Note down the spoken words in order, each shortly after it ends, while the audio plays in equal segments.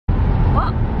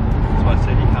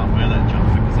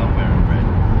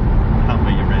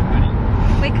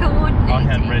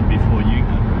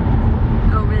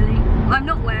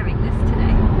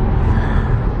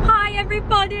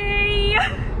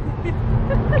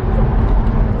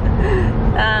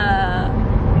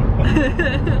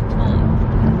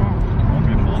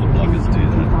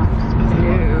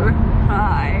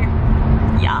Hi.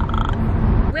 Yeah.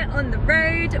 We're on the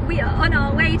road. We are on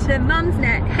our way to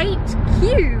Mumsnet HQ.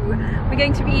 We're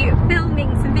going to be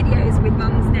filming some videos with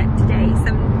Mumsnet today,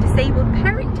 some disabled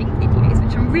parenting videos,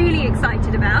 which I'm really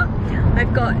excited about.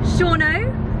 I've got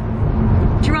Shauno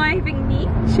driving me,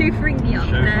 chauffeuring me up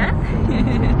there.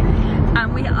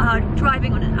 And we are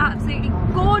driving on an absolutely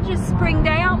gorgeous spring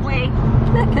day, aren't we?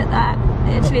 Look at that.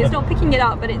 Actually, it's not picking it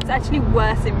up, but it's actually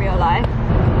worse in real life.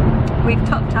 We've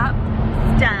topped up,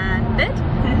 standard.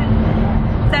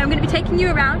 So I'm going to be taking you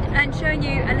around and showing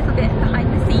you a little bit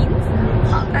behind the scenes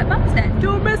up at Mumsnet.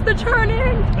 Don't miss the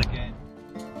turning! Okay.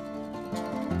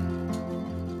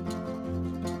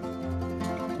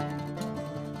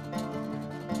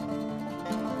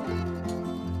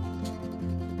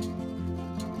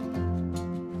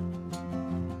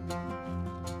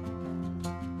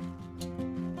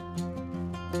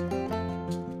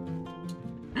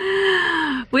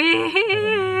 We're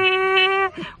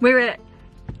here! We're at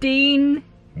Dean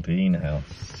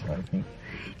House, I think.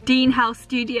 Dean House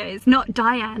Studios, not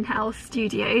Diane House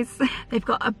Studios. They've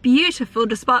got a beautiful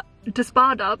They've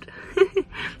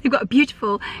got a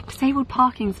beautiful disabled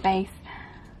parking space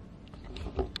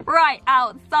right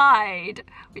outside,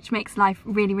 which makes life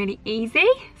really, really easy.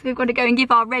 So we've got to go and give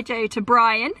our rego to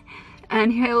Brian,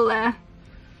 and he'll let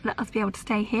us be able to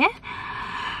stay here.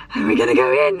 And we're gonna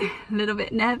go in. A little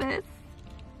bit nervous.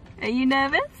 Are you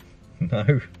nervous?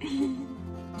 No.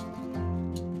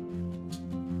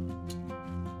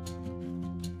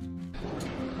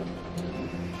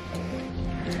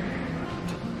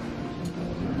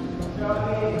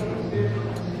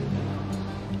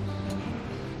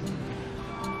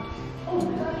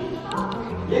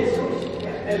 Yes,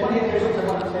 there's one here, there's also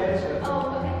one upstairs. Oh,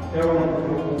 okay. They're all on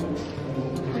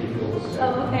 3 floors. Oh,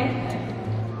 okay.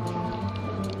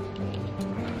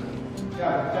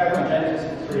 Yeah, Jack and James,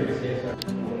 3 of us here.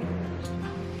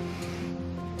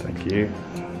 Thank you.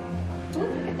 Ooh,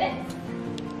 look at this.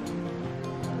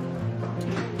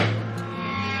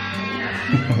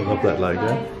 I love that logo.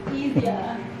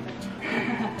 Easier. I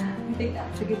think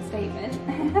that's a good statement.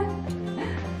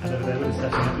 And over there with the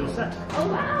setting of your set. Oh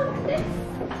wow, look at this.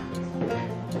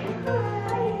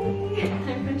 Hi.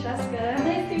 I'm Francesca.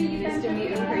 Nice to meet you. Nice to meet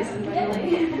you in person, finally.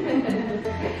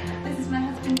 This is my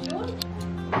husband, Sean.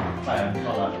 Hi, I'm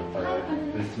Connor. Hi,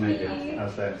 Nice to meet you.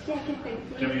 How's that? Yeah, good, thank you.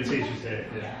 Do you have your teachers here?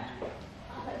 Yeah.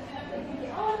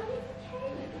 Oh,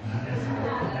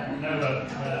 No,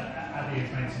 Abby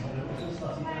explained some of the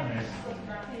starting families.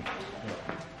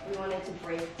 We wanted to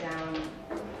break down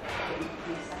the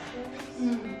sections,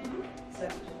 so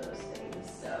each of those things.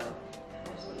 So I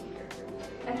just want to hear from you.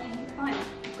 okay, fine.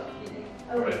 I've got a feeling.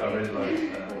 I really like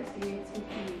Experience with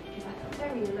you because I felt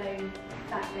very alone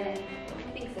back then. I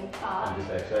think so far. Did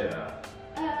they say that?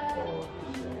 No.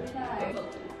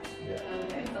 Yeah.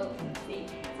 Consultancy.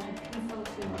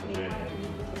 Consultancy.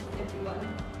 Everyone.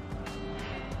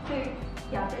 So,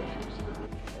 yeah, very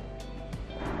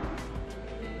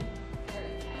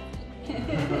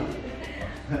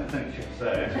Thank you for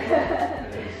saying.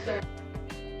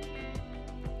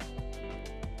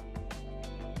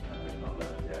 Not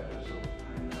left yet, but sort of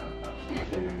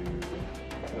hanging out.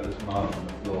 Got this mark on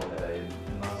the floor there in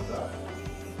last day.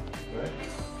 Right?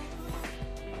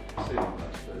 See what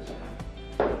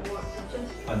I suppose.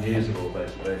 Unusable,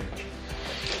 basically.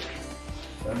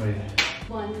 Don't we?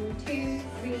 1, 2,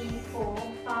 3, 4,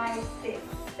 5, 6,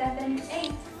 7,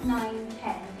 8, 9,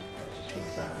 10. That's just for the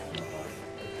sound, not like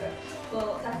a test.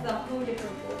 Well, that's a whole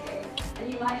different ballgame. And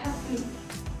you might have some...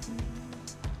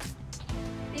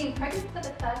 Being pregnant for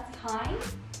the first time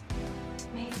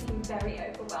may seem very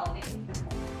overwhelming.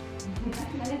 That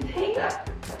kind of thing.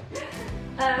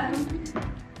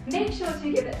 Make sure to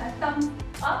give it a thumbs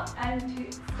up and to...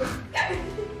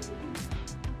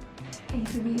 Okay,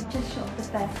 so we just shot the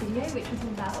first video, which was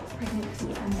all about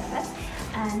pregnancy and birth,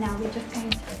 and now we're just going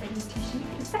to get ready to shoot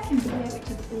the second video, which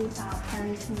is all about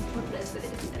parenting toddlers with a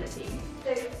disability.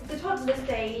 So the toddler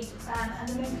stage, and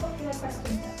the most popular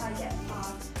question that I get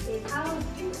asked is, how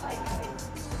do I cope?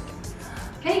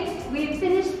 Okay, we've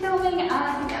finished filming, and I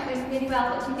think that went really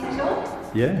well. What do you think, Sean?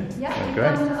 Yeah. Yeah, we've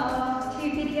Great. done our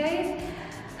 2 videos,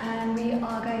 and we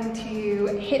are going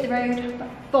to hit the road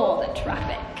for the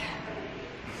traffic.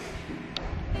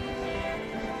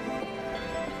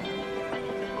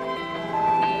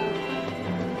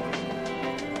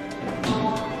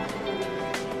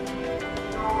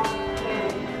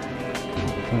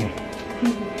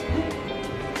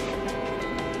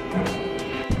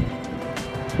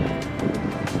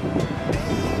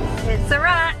 It's a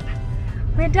wrap.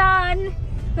 We're done.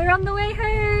 We're on the way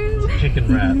home. Chicken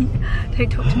wrap.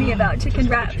 Don't talk to me about chicken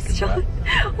wraps, chicken John.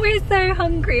 We're so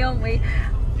hungry, aren't we?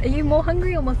 Are you more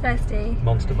hungry or more thirsty?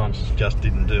 Monster Munch just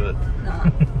didn't do it. Nah.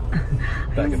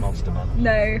 Bag of Monster Munch.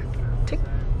 No,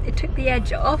 it took the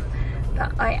edge off,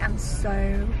 but I am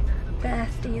so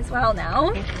thirsty as well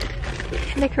now.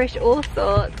 Licorice, all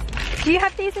sorts. Do you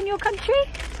have these in your country?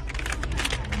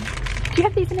 Do you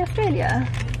have these in Australia?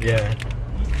 Yeah.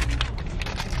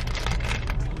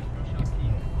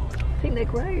 I think they're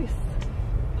gross.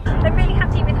 I'm really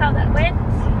happy with how that went.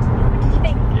 What did you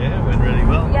think? Yeah, it went really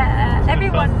well. Yeah,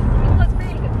 everyone, it was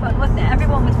really good fun, wasn't it?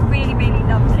 Everyone was really, really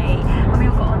lovely, and we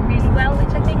all got on really well, which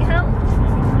I think helped.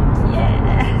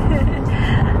 Yeah.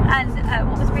 And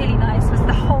what was really nice was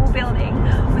the whole building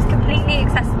was completely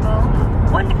accessible,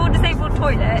 wonderful disabled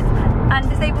toilets and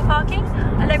disabled parking,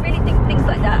 and I really think things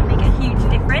like that make a huge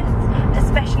difference,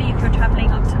 especially if you're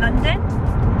travelling up to London.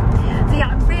 So yeah,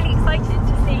 I'm really excited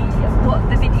to see what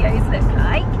the videos look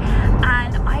like,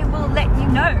 and I will let you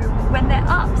know when they're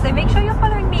up. So make sure you're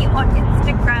following me on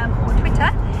Instagram or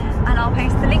Twitter, and I'll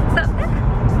post the links up there.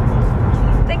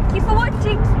 Thank you for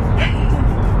watching.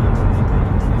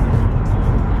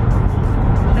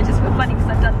 I just feel funny because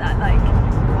I've done that like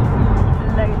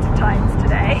loads of times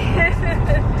today.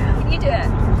 Can you do it?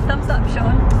 Thumbs up,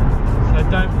 Sean. So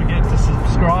don't forget to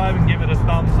subscribe and give it a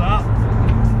thumbs up.